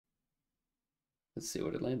Let's see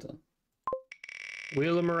what it lands on.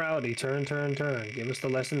 Wheel of morality, turn, turn, turn. Give us the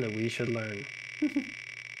lesson that we should learn.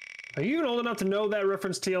 Are you old enough to know that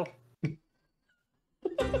reference, Teel?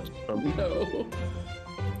 No.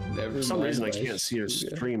 For some reason, I can't see your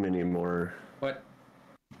stream anymore. What?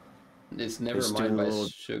 It's Nevermind by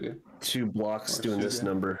Suga. 2 blocks doing Suga. this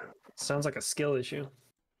number. Sounds like a skill issue.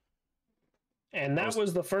 And that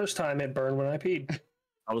was the first time it burned when I peed.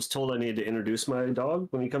 I was told I needed to introduce my dog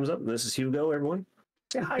when he comes up. This is Hugo, everyone.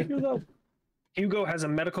 Say hi, Hugo. Hugo has a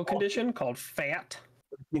medical condition called fat.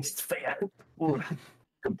 He's fat.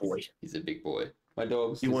 Good boy. He's a big boy. My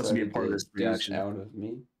dog's He wants to be a part of this reaction. Out of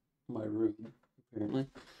me, my room, apparently.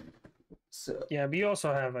 So yeah, but you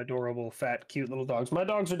also have adorable, fat, cute little dogs. My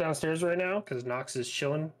dogs are downstairs right now because Knox is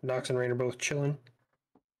chilling. Knox and Rain are both chilling.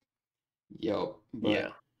 Yo, yeah.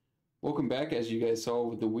 Welcome back, as you guys saw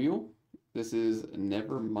with the wheel. This is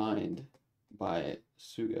Nevermind by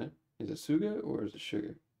Suga. Is it Suga or is it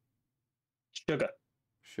Sugar? Suga.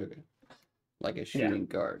 Sugar. Like a shooting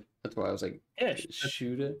guard. That's why I was like, yeah,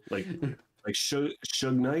 shoot it. Like Suge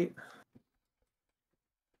Knight.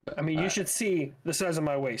 I mean, you should see the size of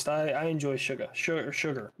my waist. I enjoy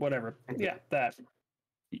sugar, whatever. Yeah, that.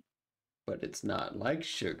 But it's not like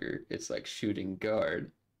sugar. It's like shooting guard.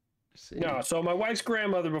 See? No, so my wife's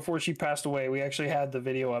grandmother, before she passed away, we actually had the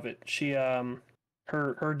video of it. She,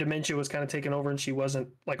 her dementia was kind of taken over, and she wasn't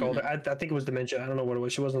like all there. I think it was dementia. I don't know what it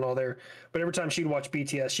was. She wasn't all there. But every time she'd watch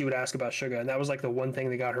BTS, she would ask about Suga, and that was like the one thing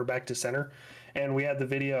that got her back to center. And we had the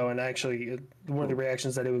video, and actually, one of the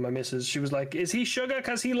reactions I did with my missus, she was like, "Is he Suga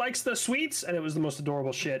because he likes the sweets?" And it was the most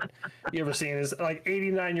adorable shit you ever seen. Is like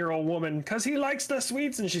 89-year-old woman because he likes the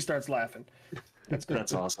sweets, and she starts laughing.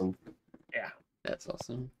 That's awesome. Yeah, that's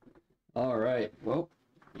awesome. All right, well,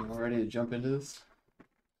 you all ready to jump into this?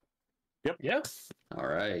 Yep. Yeah. All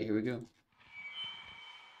right, here we go.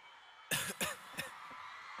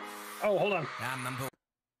 Oh, hold on.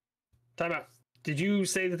 Time out. Did you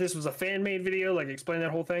say that this was a fan-made video? Like, explain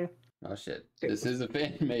that whole thing? Oh, shit. This is a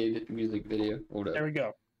fan-made music video. Hold up. There we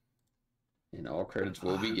go. And all credits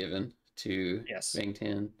will be given to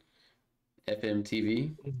Bangtan FM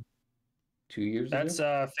TV 2 years ago. That's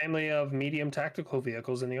a family of medium tactical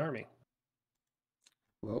vehicles in the Army.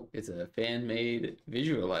 Well, it's a fan-made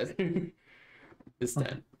visualizer this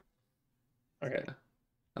time. Okay. So,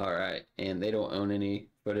 all right. And they don't own any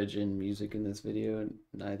footage and music in this video, and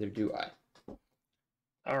neither do I.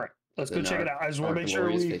 All right, let's go check it out. I just want to make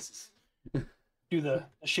sure we do the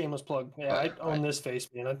shameless plug. Yeah, I own this face,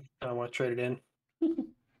 man. I want to trade it in. All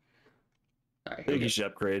right, I think you should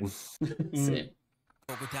upgrade. Same.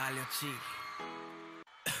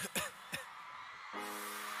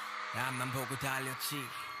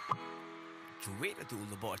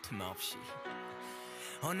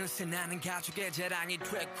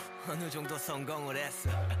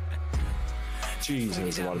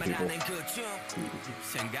 Jesus, a lot of people. Hold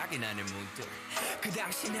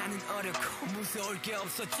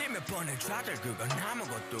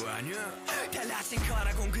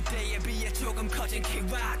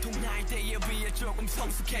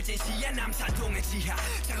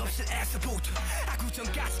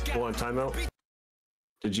on, timeout.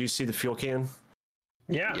 Did you see the fuel can?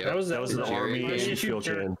 Yeah, Yep. that was the Army fuel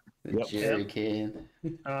can. The jerry can.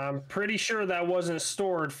 I'm pretty sure that wasn't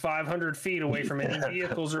stored 500 feet away from any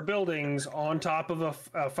vehicles or buildings on top of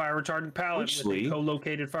a fire retardant pallet with a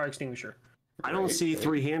co-located fire extinguisher. I don't see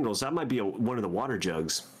 3 handles. That might be one of the water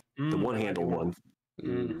jugs. The one-handled one.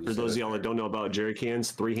 For those of y'all that don't know about jerry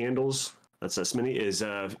cans, 3 handles, that's as many, is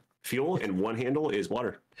fuel, and 1 handle is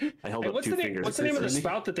water. I held up 2 fingers. What's the name of the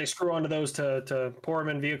spout that they screw onto those to pour them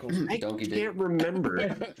in vehicles? I can't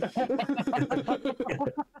remember.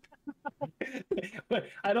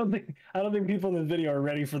 I don't think people in the video are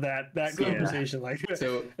ready for that conversation. Like,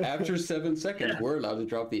 so after 7 seconds, we're allowed to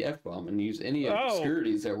drop the F-bomb and use any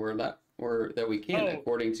obscurities that we're allowed, or that we can,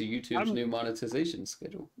 according to YouTube's new monetization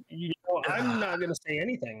schedule. You know, I'm not going to say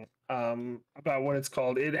anything about what it's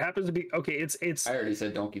called. It happens to be it's. I already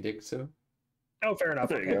said Donkey Dick, so. Oh, fair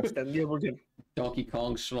enough. Okay, then, yeah, we're good. Donkey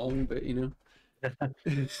Kong Schlong, but you know.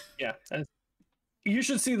 Yeah. You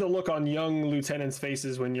should see the look on young lieutenants'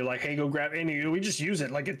 faces when you're like, "Hey, go grab any." We just use it.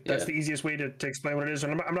 Like that's the easiest way to explain what it is.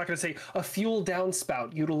 And I'm not going to say a fuel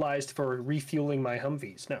downspout utilized for refueling my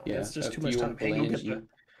Humvees. No, it's just too much time. Hey, go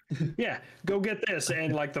get go get this.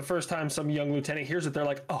 And like the first time some young lieutenant hears it, they're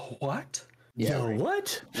like, "Oh, what? Yeah,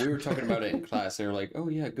 what?" We were talking about it in class. They were like, "Oh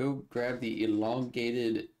yeah, go grab the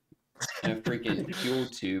elongated freaking fuel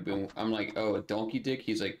tube." And I'm like, "Oh, a donkey dick?"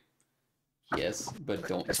 He's like, "Yes, but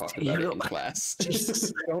don't talk about it in class."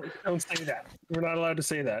 don't say that. We're not allowed to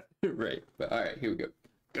say that. Right. But all right, here we go.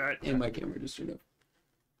 And my camera just turned off.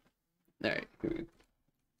 All right, here we go.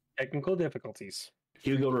 Technical difficulties.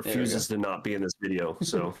 Hugo refuses to not be in this video,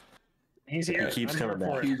 so he's here. He keeps coming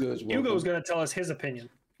back. Hugo's going to tell us his opinion.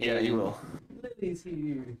 Yeah, he will. Lily's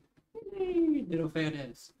here. Hey, little fan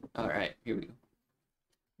ass. All right, here we go.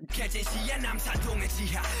 개제시야 남산동의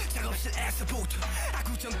지하 작업실에서부터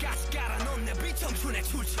아구정까지 깔아놓은 내 비청춘의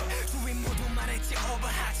출처 주위 모두 말했지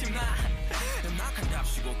오버하지마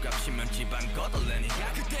음악한답시고 값이면 집안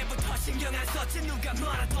거덜내니까 그때부터 신경 안 썼지 누가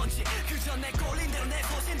뭐라던지 그저 내 꼴린 대로 내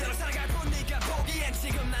소신대로 살아갈 뿐 네가 보기엔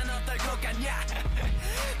지금 난 어떨 것 같냐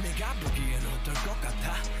내가 보기엔 어떨 것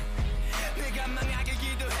같아 내가 망하길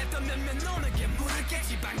기도했던 몇몇 놈에게 물을게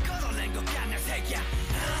집안 거덜낸 것 같냐 새끼야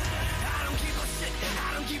I don't give a shit,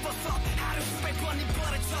 I don't give a fuck 하루 수백 번이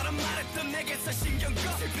버릇처럼 말했던 내게서 신경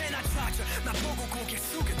꺼 실패나 찾아 나보고 고개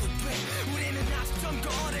숙여도 돼 우리는 아직 젊고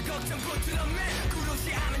어려 걱정 붙들어매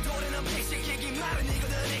구루시하면 도래는 픽시키기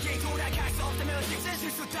마련이거든 내게 돌아갈 수 없다면 직진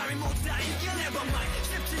실수 따위 모두 다 이겨 Nevermind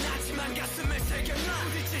쉽진 않지만 가슴에 새겨놔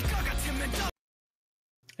미칠 것 같으면 더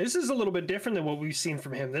This is a little bit different than what we've seen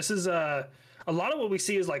from him. This is a lot of what we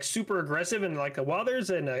see is like super aggressive, and like while there's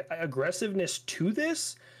an aggressiveness to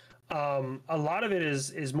this, a lot of it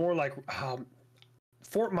is more like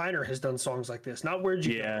Fort Minor has done songs like this. Not Where'd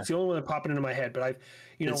You Go? It's the only one that popping into my head, but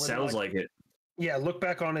it sounds like it. Yeah, look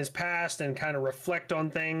back on his past and kind of reflect on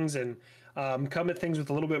things and come at things with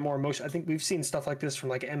a little bit more emotion. I think we've seen stuff like this from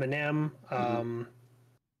like Eminem.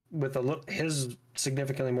 With his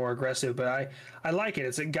significantly more aggressive, but I like it.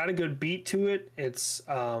 It's got a good beat to it. It's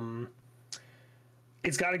got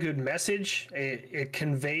a good message. It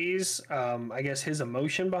conveys, I guess, his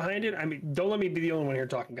emotion behind it. I mean, don't let me be the only one here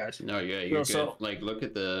talking, guys. No, yeah, you're good. Like, look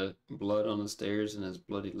at the blood on the stairs and his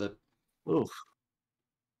bloody lip. Oof.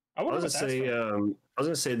 I was gonna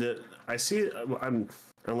say that I see. I don't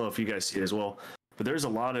know if you guys see it as well, but there's a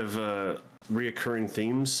lot of reoccurring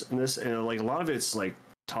themes in this, and like a lot of it's like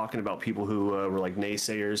talking about people who were like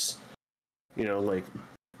naysayers, you know, like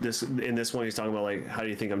this in this one he's talking about like, how do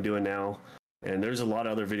you think I'm doing now? And there's a lot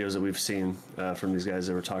of other videos that we've seen from these guys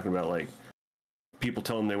that were talking about like people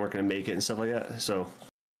telling them they weren't going to make it and stuff like that. So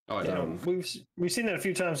we've seen that a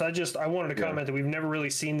few times. I wanted to comment that we've never really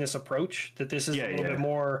seen this approach, that this is a little bit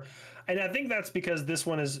more, and I think that's because this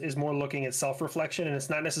one is more looking at self-reflection, and it's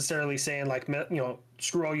not necessarily saying like, you know,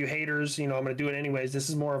 screw all you haters, you know, I'm going to do it anyways. This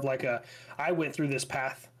is more of like I went through this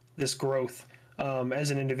path, this growth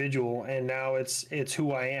as an individual, and now it's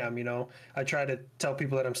who I am. You know, I try to tell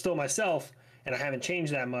people that I'm still myself and I haven't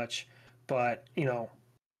changed that much, but you know,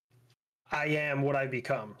 I am what I've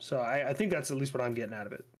become. So I think that's at least what I'm getting out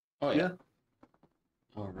of it. Oh yeah.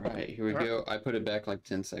 All right, here we go. I put it back like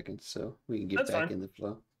 10 seconds so we can get back in the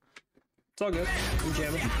flow. It's all good. I'm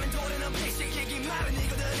jamming.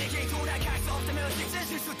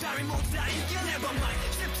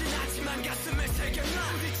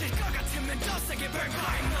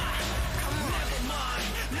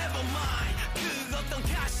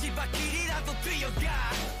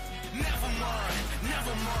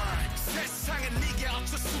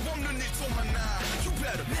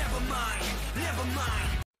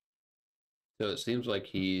 So it seems like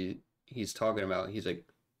he's talking about, he's like,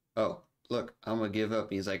 oh, look, I'm gonna give up.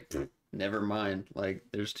 And he's like, never mind. Like,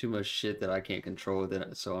 there's too much shit that I can't control with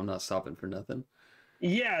it, so I'm not stopping for nothing.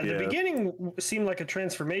 Yeah, the beginning seemed like a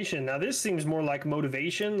transformation. Now this seems more like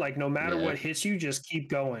motivation. Like no matter what hits you, just keep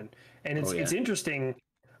going. And it's interesting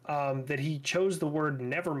that he chose the word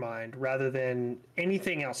 "nevermind" rather than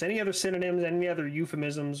anything else, any other synonyms, any other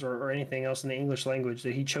euphemisms, or anything else in the English language.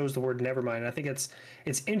 That he chose the word "nevermind." I think it's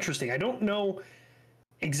interesting. I don't know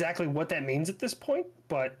exactly what that means at this point,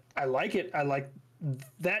 but I like it. I like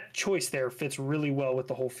that choice there. Fits really well with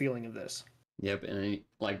the whole feeling of this. Yep, and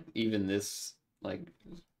like even this, like,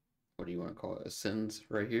 what do you want to call it? A sentence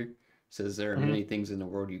right here says there are many things in the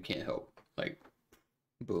world you can't help. Like,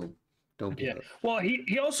 boom. Don't give up. Well,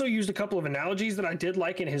 he also used a couple of analogies that I did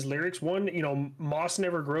like in his lyrics. One, you know, moss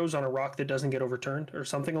never grows on a rock that doesn't get overturned, or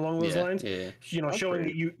something along those lines. Yeah. You know, that's showing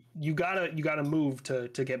that you gotta move to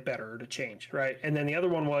get better or to change, right? And then the other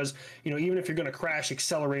one was, you know, even if you're gonna crash,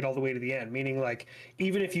 accelerate all the way to the end. Meaning, like,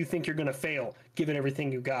 even if you think you're gonna fail, give it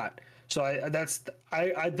everything you got. So that's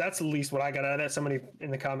at least what I got out of that. Somebody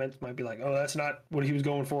in the comments might be like, "Oh, that's not what he was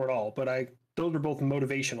going for at all." But those are both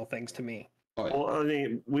motivational things to me. Well, I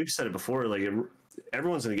mean, we've said it before. Like,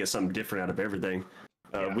 everyone's going to get something different out of everything.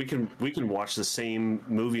 We can watch the same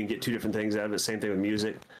movie and get two different things out of it. Same thing with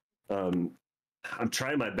music. I'm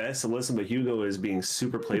trying my best to listen, but Hugo is being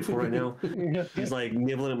super playful right now. He's like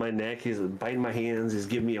nibbling at my neck. He's biting my hands. He's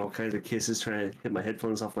giving me all kinds of kisses, trying to hit my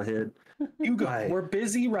headphones off my head. Hugo, we're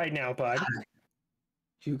busy right now, bud.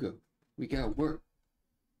 Hugo, we gotta work.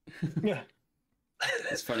 Yeah.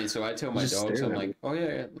 It's funny. So I tell my Just dogs, staring I'm at like, oh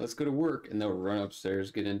yeah, let's go to work. And they'll run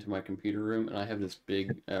upstairs, get into my computer room. And I have this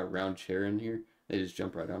big round chair in here. They just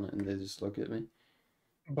jump right on it and they just look at me.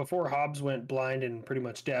 Before Hobbs went blind and pretty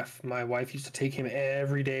much deaf, my wife used to take him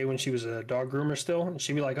every day when she was a dog groomer still. And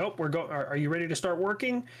she'd be like, oh, we're going. Are you ready to start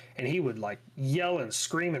working? And he would like yell and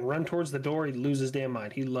scream and run towards the door. He'd lose his damn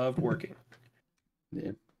mind. He loved working.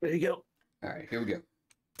 Yeah. There you go. All right, here we go.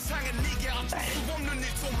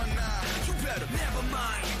 Never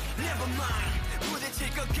mind, never mind. 부딪힐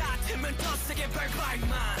것 같으면 더 세게 밟아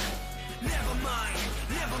임마. Never mind,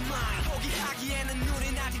 never mind. 포기하기에는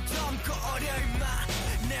눈이 아직 젊고 어려 임마.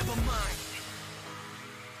 Never mind.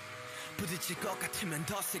 부딪힐 것 같으면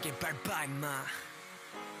더 세게 밟아 임마.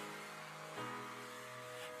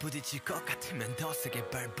 부딪힐 것 같으면 더 세게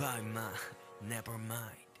밟아 임마. Never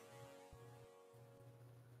mind.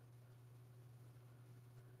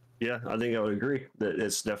 Yeah, I think I would agree that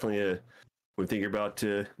it's definitely a. When thinking about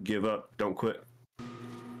to give up, don't quit.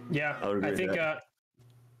 Yeah, I think. Yeah,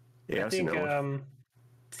 I think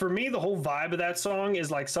for me, the whole vibe of that song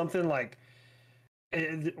is like something like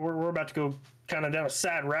we're about to go kind of down a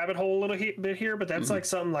sad rabbit hole a little bit here, but that's like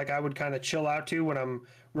something like I would kind of chill out to when I'm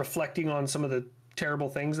reflecting on some of the terrible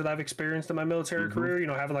things that I've experienced in my military career. You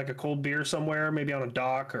know, having like a cold beer somewhere, maybe on a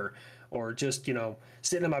dock or just, you know,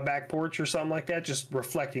 sitting in my back porch or something like that, just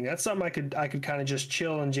reflecting. That's something I could kind of just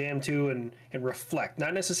chill and jam to and reflect.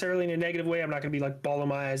 Not necessarily in a negative way. I'm not going to be like bawling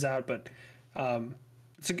my eyes out, but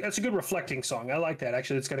it's a good reflecting song. I like that.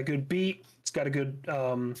 Actually, it's got a good beat. It's got a good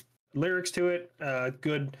lyrics to it.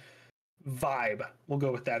 Good vibe. We'll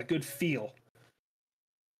go with that. A good feel.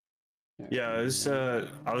 Yeah, I was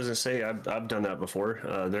gonna say I've done that before.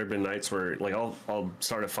 There have been nights where like I'll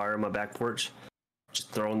start a fire on my back porch,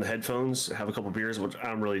 just throw in the headphones, have a couple beers, which I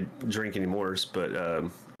don't really drink anymore. But I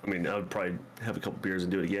mean, I would probably have a couple beers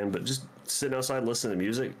and do it again. But just sitting outside listening to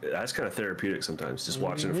music, that's kind of therapeutic sometimes. Just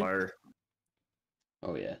watching a fire.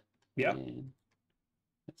 Oh yeah. Yep. And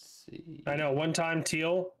let's see. I know. One time,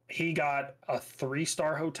 Teel, he got a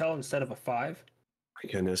 3-star hotel instead of a 5. My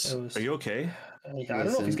goodness, are you okay? I don't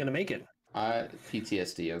know if he's gonna make it.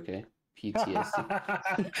 PTSD. Okay. PTSD.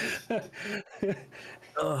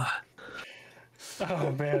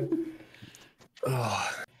 Oh man.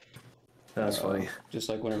 Oh, that's funny. Just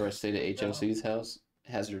like whenever I stayed at HLC's house,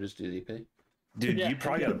 hazardous duty pay. Dude, you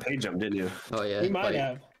probably got a pay jump, didn't you? Oh yeah. We might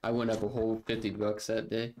have. I went up a whole $50 that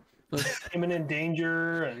day. Imminent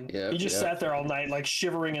danger, and he just sat there all night, like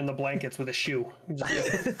shivering in the blankets with a shoe.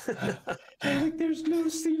 Like, there's no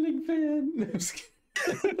ceiling fan.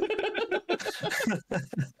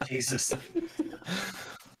 Jesus.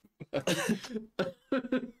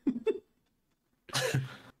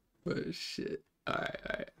 Oh shit! All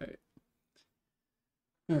right.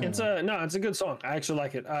 It's a good song. I actually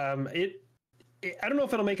like it. I don't know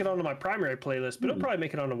if it'll make it onto my primary playlist, but it'll probably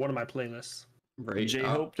make it onto one of my playlists. Right.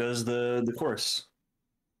 J-Hope does the chorus.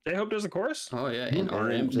 J-Hope does the chorus? Oh yeah, and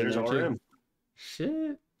RM. There's RM.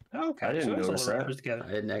 Shit. Okay, I didn't notice that. together.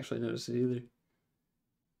 I didn't actually notice it either.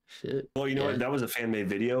 Shit. Well, you know what? That was a fan-made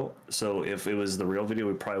video, so if it was the real video,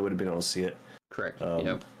 we probably would have been able to see it. Correct.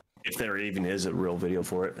 Yep. If there even is a real video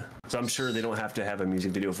for it. So I'm sure they don't have to have a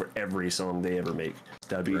music video for every song they ever make.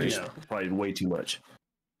 That'd be just probably way too much.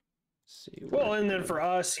 Well, and then for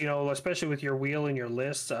us, you know, especially with your wheel and your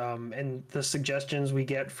lists, and the suggestions we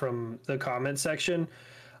get from the comment section,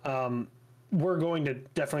 we're going to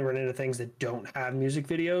definitely run into things that don't have music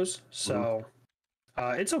videos. So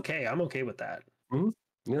it's okay. I'm okay with that.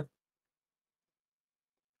 Yeah.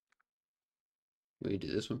 Will you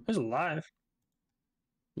do this one? There's a live.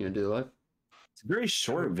 You gonna do the live? It's a very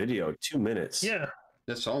short video, 2 minutes. Yeah.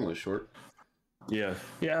 That song was short. Yeah.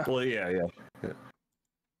 Yeah. Well, yeah.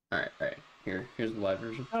 All right. Here's the live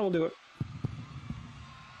version. I will do it.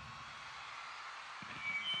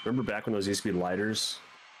 Remember back when those used to be lighters?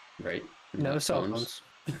 Right. No cell phones.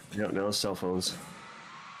 No, no cell phones.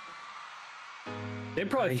 They'd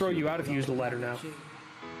probably throw you out if you used a lighter now.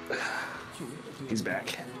 He's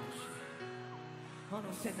back.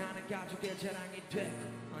 어느새 나는 가족의 자랑이 돼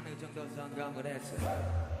어느 정도 성공을 했어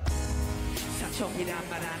사총이란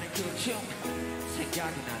말하는 그중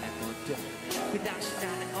생각이 나는 것도 그 당시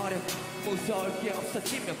나는 어려 무서울 게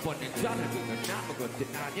없었지만 보는 자를 그건 아무것도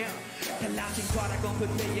아니야 달라진 과락은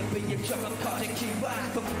그때에 비해 조금 커진 기와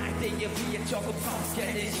그 나이대에 비해 조금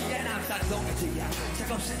성숙해진 시간 항상 동일지야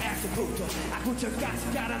작업실 에서부터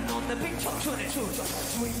아구절까지 갈아놓는 빈 청춘의 수조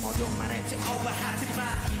주인 모두 말했지 오버하지마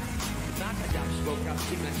음악을 잠시고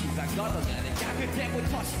깜찍한 시간 걸어내니까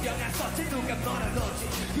그때부터 신경 안 썼지 누가 뭐라든지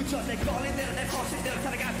그저 내 걸린 대로 내 허신대로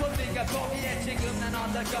살아가던 네가 보기에 지금 난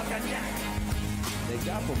어떨 것 같냐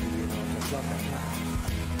내가 보기엔 어떨 것 같아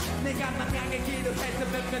내가 만약에 기도해서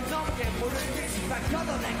몇몇 넘게 모르게 시간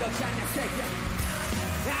걷어낸 거잖아 새끼야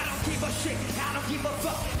I don't give a shit, I don't give a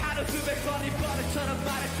fuck 하루 수백 번이 버릇처럼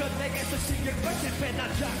말했던 내게서 신경과 실패 난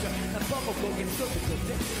잡혀 난 버벅거긴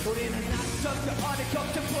쏟을건데 우리는 낯설죠 어디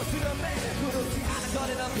걱정 포스름에 부르지 않은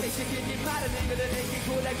거리는 피식이니 마른 인들은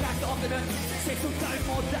이기고 내 각도 없는 세속 따위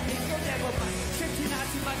못다 이거 nevermind 쉽진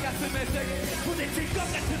않지만 가슴에 되게 부딪힐 것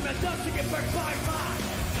같으면 던지게 벌벌만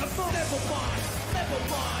nevermind,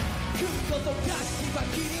 nevermind 그것도 다시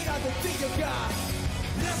길이라도 뛰어가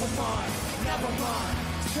nevermind,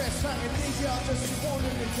 nevermind 세상에 네가 아저씨 오는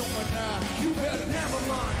게 정말 나 You better never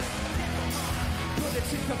mind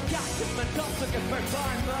부딪힐 것 같으면 덤속에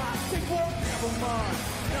벌벌만 Say what? Never mind,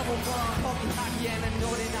 never mind 포기하기에는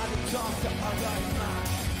우린 아직 좀더 어려이만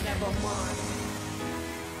Never mind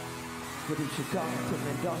부딪힐 것 같으면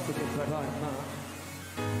덤속에 벌벌만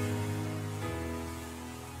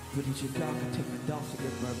부딪힐 것 같으면 덤속에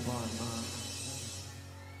벌벌만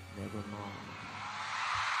Never mind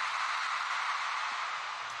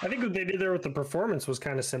I think what they did there with the performance was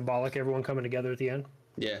kind of symbolic. Everyone coming together at the end.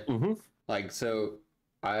 Yeah. Like, so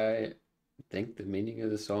I think the meaning of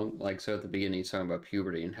the song, like, so at the beginning, he's talking about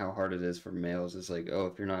puberty and how hard it is for males. It's like, oh,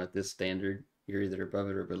 if you're not at this standard, you're either above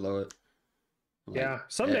it or below it. Like, yeah.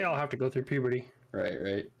 Someday I'll have to go through puberty. Right,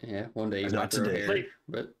 right. Yeah. One day you Not might grow today. hair,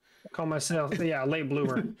 but I call myself, yeah, late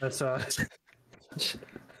bloomer. That's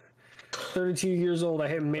 32 years old. I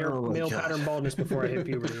hit male pattern baldness before I hit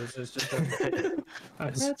puberty. It's just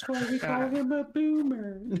that's why we call him a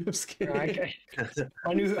boomer. No, I'm just kidding.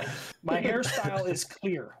 My hairstyle is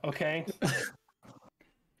clear. Okay,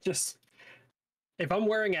 just if I'm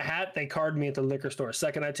wearing a hat, they card me at the liquor store.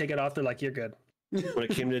 Second I take it off, they're like, "You're good." When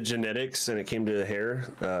it came to genetics and it came to the hair,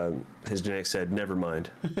 his genetics said, "Never mind."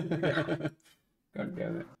 God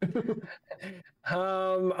damn it.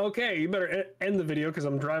 Okay, you better end the video because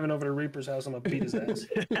I'm driving over to Reaper's house. I'm gonna beat his ass.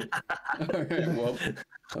 All right, well,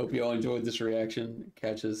 hope you all enjoyed this reaction.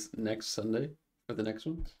 Catch us next Sunday for the next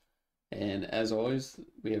one. And as always,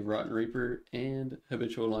 we have Rotten Reaper and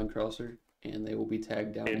Habitual Line Crosser, and they will be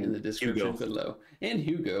tagged down in the description below. And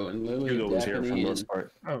Hugo and Lily. Hugo was here for the most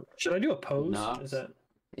part. Oh, should I do a pose? Knox, Is that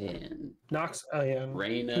and Knox? Oh yeah,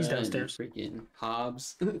 Raina. He's downstairs. And freaking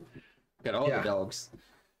Hobbs. Got all the dogs.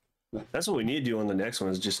 That's what we need to do on the next one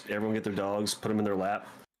is just everyone get their dogs, put them in their lap,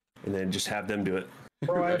 and then just have them do it.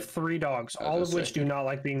 Bro, I have 3 dogs, all of which do not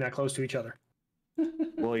like being that close to each other.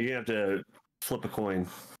 Well, you have to flip a coin.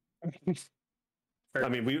 I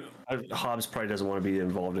mean, Hobbs probably doesn't want to be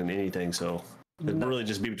involved in anything, so it'd really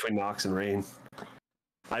just be between Knox and Rain.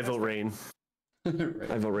 I vote Rain.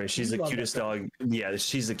 I vote Rain. She's the cutest dog. Yeah,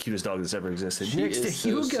 she's the cutest dog that's ever existed. She Next to is so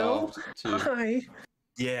Hugo. soft, too. Hi.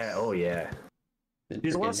 Yeah. Oh, yeah.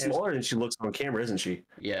 She's a lot smaller than she looks on camera, isn't she?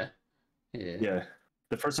 Yeah. Yeah. Yeah.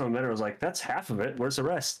 The first time I met her, I was like, that's half of it. Where's the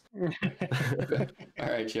rest? All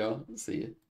right, y'all. See you.